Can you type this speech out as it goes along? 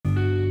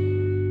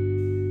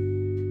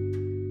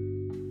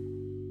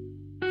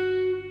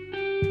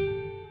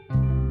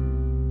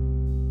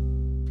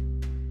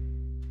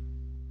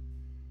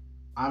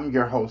I'm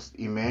your host,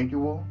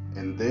 Emmanuel,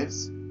 and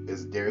this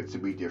is Dare to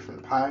Be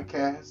Different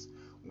podcast,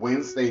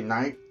 Wednesday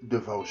night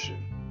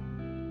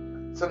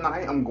devotion.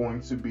 Tonight, I'm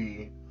going to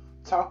be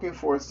talking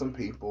for some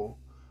people.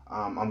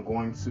 I'm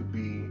going to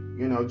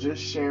be, just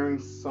sharing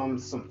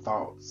some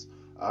thoughts,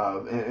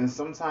 and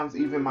sometimes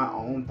even my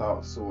own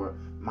thoughts or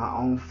my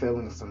own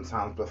feelings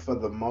sometimes. But for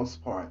the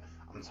most part,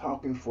 I'm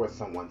talking for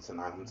someone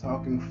tonight. I'm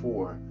talking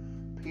for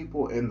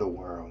people in the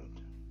world.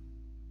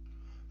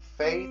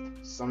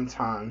 Faith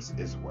sometimes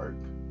is work.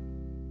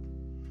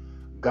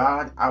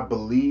 God, I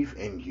believe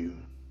in you.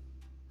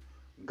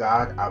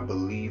 God, I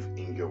believe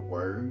in your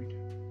word.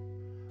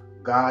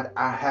 God,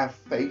 I have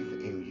faith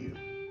in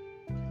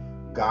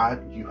you.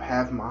 God, you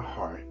have my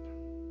heart.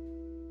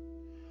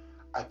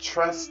 I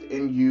trust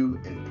in you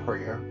in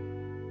prayer.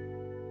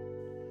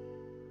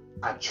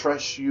 I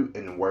trust you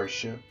in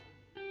worship.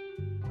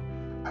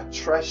 I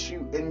trust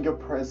you in your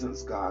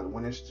presence, God,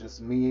 when it's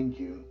just me and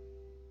you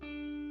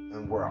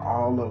and we're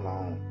all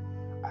alone.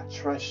 I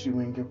trust you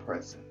in your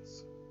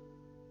presence.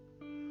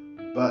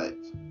 But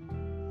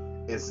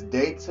it's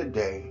day to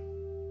day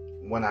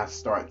when I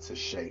start to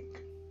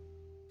shake.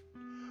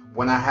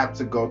 When I have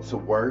to go to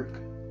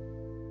work,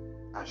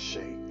 I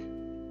shake.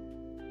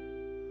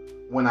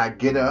 When I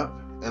get up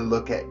and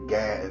look at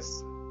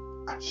gas,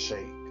 I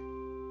shake.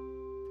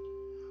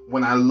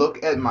 When I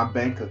look at my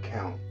bank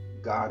account,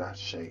 God, I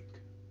shake.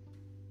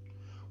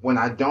 When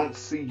I don't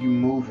see you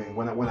moving,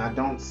 when I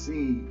don't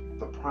see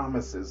the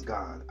promises,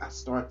 God, I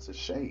start to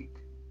shake.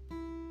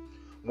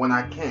 When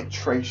I can't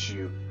trace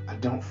you, I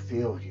don't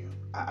feel you.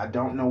 I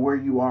don't know where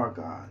you are,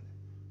 God,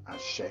 I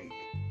shake.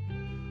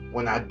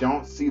 When I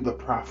don't see the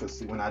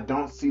prophecy, when I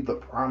don't see the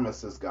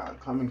promises, God,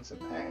 coming to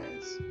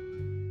pass,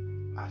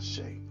 I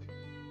shake.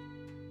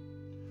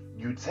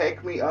 You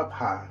take me up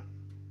high,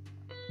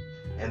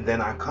 and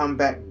then I come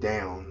back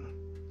down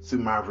to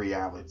my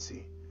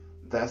reality.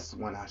 That's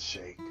when I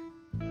shake.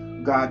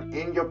 God,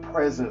 in your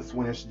presence,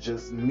 when it's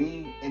just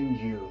me and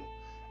you,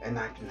 and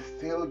I can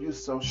feel you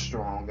so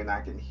strong, and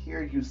I can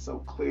hear you so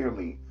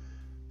clearly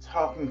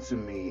talking to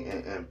me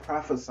and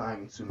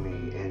prophesying to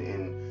me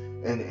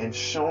and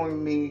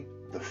showing me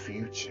the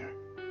future.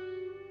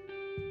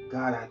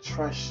 God, I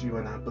trust you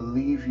and I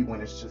believe you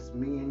when it's just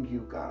me and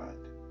you, God.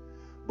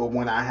 But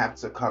when I have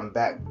to come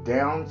back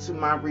down to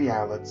my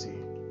reality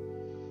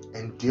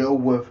and deal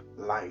with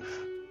life,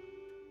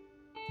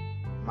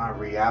 my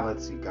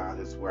reality, God,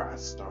 is where I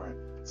start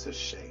to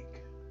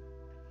shake.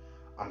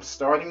 I'm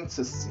starting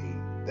to see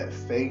that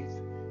faith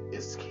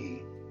is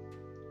key.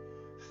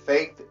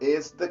 Faith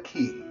is the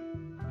key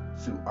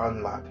to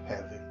unlock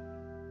heaven.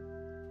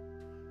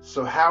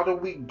 So how do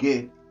we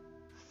get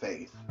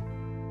faith?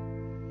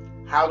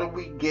 How do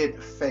we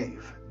get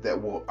faith that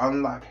will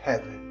unlock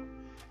heaven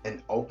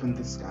and open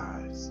the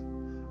skies?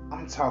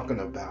 I'm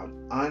talking about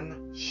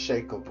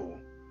unshakable,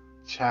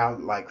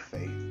 childlike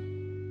faith.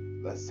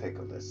 Let's take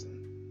a listen.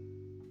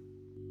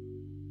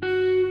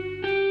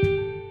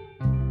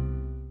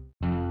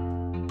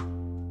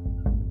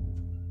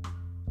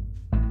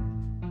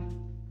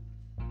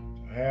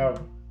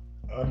 Have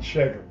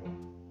unshakable,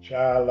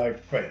 childlike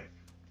faith.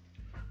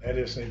 That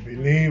is a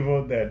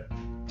believer that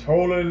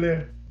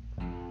totally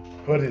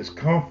put his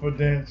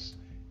confidence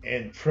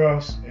and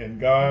trust in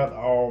God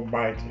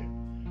Almighty.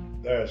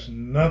 There's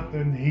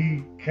nothing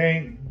he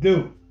can't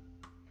do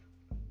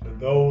to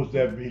those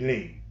that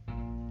believe.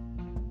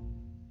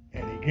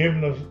 And he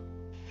given us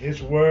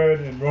his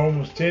word in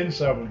Romans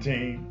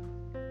 10:17.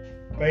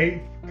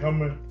 Faith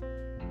cometh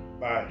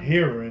by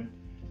hearing,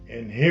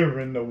 and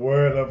hearing the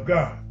word of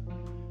God.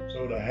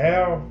 So to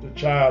have the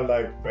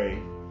childlike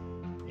faith,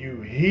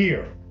 you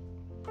hear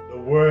the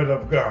word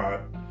of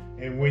God.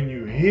 And when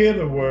you hear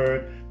the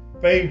word,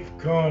 faith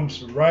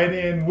comes right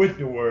in with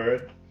the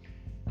word.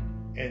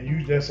 And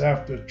you just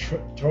have to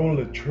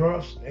totally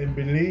trust and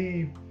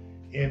believe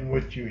in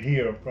what you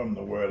hear from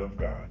the word of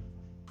God.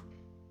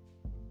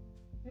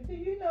 And do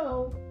you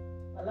know,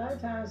 a lot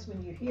of times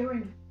when you're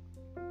hearing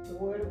the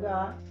word of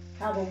God,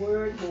 how the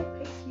word will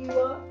pick you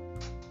up?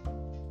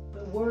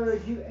 The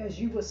word, as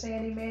you were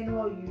saying,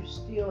 Emmanuel, you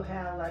still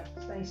have like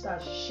things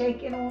start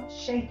shaking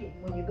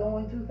when you're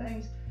going through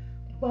things.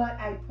 But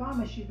I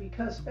promise you,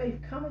 because faith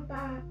cometh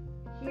by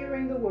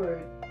hearing the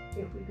word,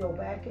 if we go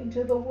back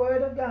into the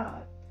word of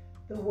God,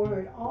 the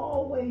word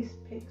always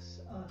picks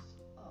us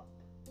up.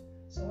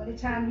 So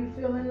anytime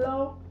you're feeling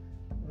low,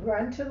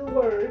 run to the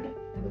word,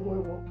 and the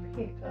word will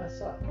pick us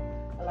up.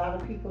 A lot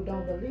of people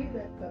don't believe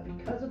that, but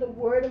because of the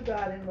word of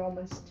God in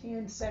Romans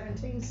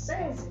 10:17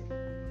 says it,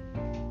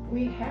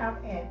 we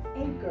have an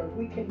anchor.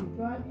 We can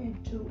run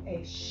into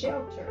a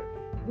shelter.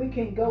 We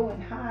can go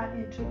and hide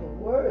into the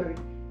word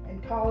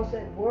and cause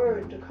that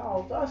word to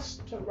cause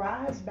us to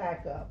rise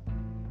back up,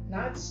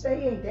 not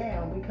staying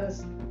down.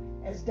 Because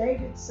as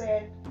David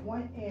said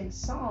in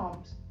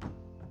Psalms,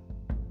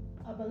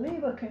 a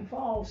believer can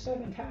fall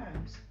 7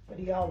 times, but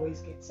he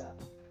always gets up.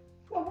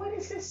 Well, what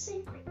is his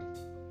secret?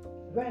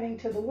 Running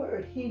to the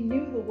word. He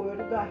knew the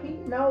word of God. He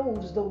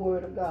knows the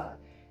word of God.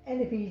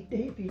 And if he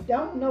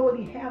don't know it,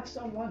 he have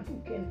someone who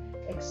can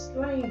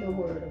explain the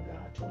word of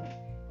God to him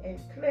in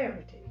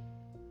clarity.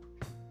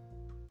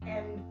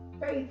 And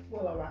faith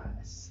will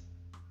arise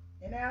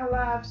in our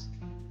lives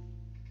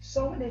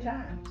so many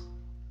times.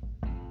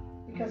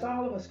 Because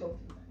all of us go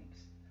through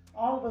things.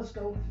 All of us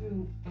go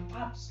through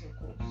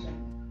obstacles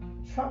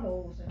and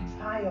troubles and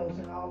trials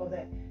and all of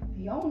that.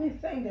 The only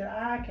thing that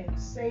I can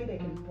say that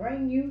can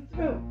bring you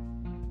through,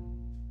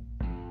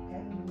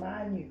 and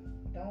mind you,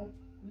 don't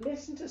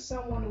listen to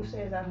someone who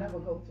says I never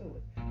go through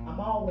it. I'm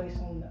always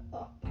on the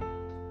up.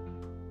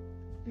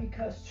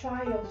 Because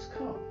trials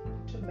come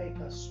to make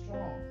us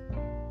strong.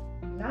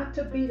 Not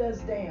to beat us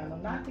down or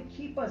not to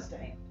keep us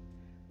down.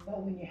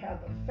 But when you have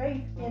the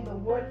faith in the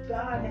word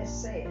God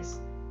has says,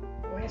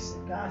 for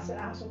instance, God said,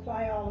 I'll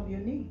supply all of your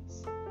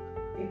needs.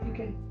 If you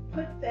can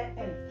put that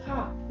and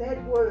pop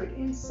that word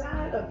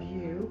inside of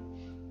you,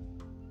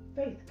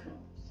 faith comes.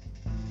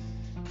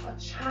 A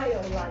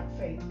childlike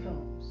faith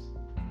comes.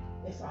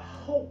 It's a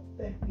hope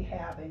that we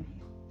have in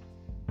Him.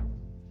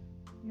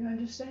 You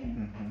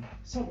understand? Mm-hmm.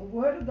 So the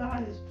Word of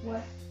God is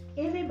what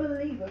any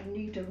believer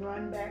need to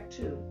run back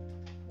to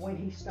when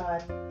he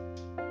starts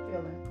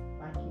feeling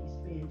like he's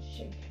being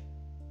shaken.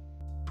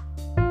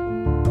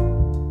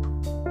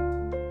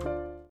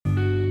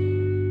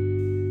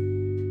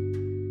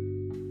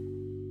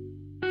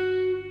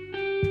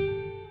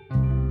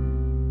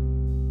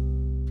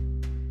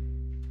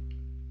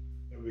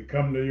 We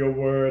come to your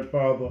word,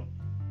 Father.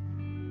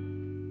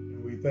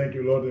 Thank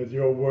you, Lord, that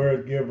your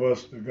word give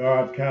us the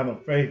God kind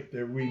of faith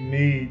that we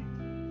need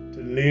to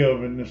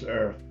live in this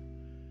earth.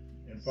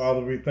 And Father,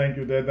 we thank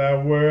you that thy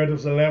word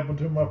is a lamp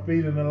unto my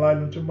feet and a light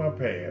unto my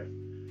path.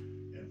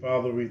 And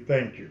Father, we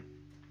thank you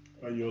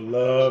for your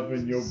love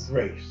and your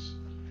grace.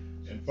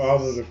 And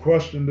Father, the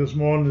question this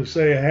morning to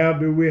say, how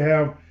do we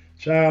have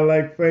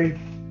childlike faith?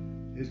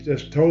 It's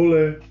just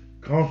total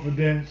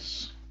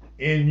confidence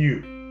in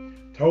you.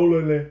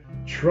 Totally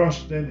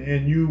trusting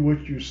in you,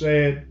 what you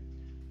said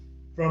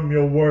from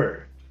your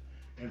word.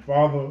 And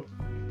Father,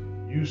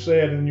 you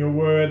said in your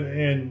word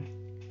in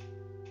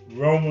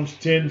Romans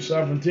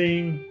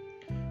 10:17,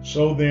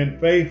 so then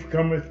faith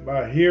cometh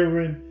by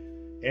hearing,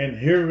 and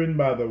hearing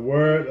by the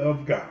word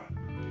of God.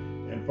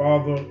 And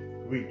Father,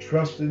 we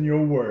trust in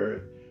your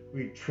word.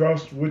 We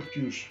trust what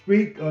you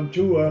speak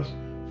unto us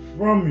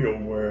from your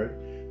word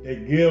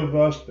that give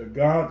us the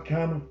God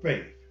kind of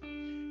faith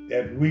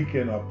that we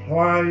can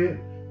apply it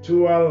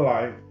to our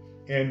life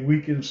and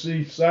we can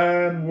see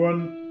signs,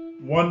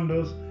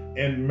 wonders,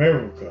 and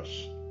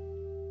miracles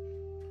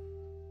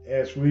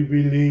as we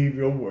believe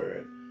your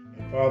word.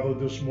 And Father,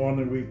 this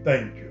morning we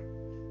thank you.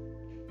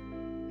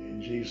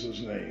 In Jesus'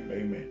 name,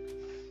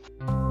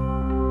 amen.